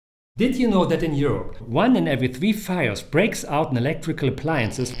Did you know that in Europe, 1 in every 3 fires breaks out in electrical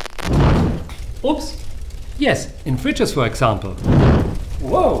appliances? Oops! Yes, in fridges for example.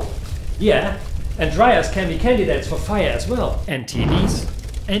 Whoa! Yeah, and dryers can be candidates for fire as well. And TVs,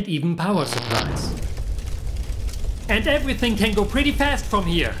 and even power supplies. And everything can go pretty fast from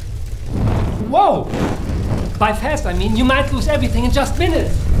here. Whoa! By fast I mean you might lose everything in just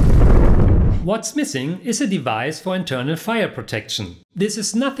minutes. What's missing is a device for internal fire protection. This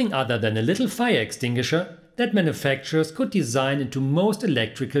is nothing other than a little fire extinguisher that manufacturers could design into most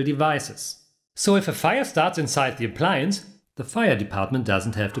electrical devices. So if a fire starts inside the appliance, the fire department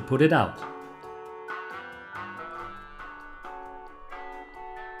doesn't have to put it out.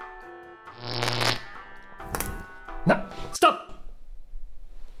 Now, stop!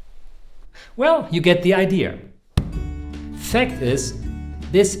 Well, you get the idea. Fact is,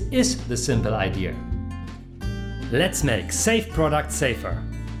 this is the simple idea. Let's make safe products safer.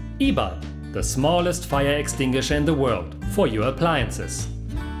 E-Bulb, the smallest fire extinguisher in the world for your appliances.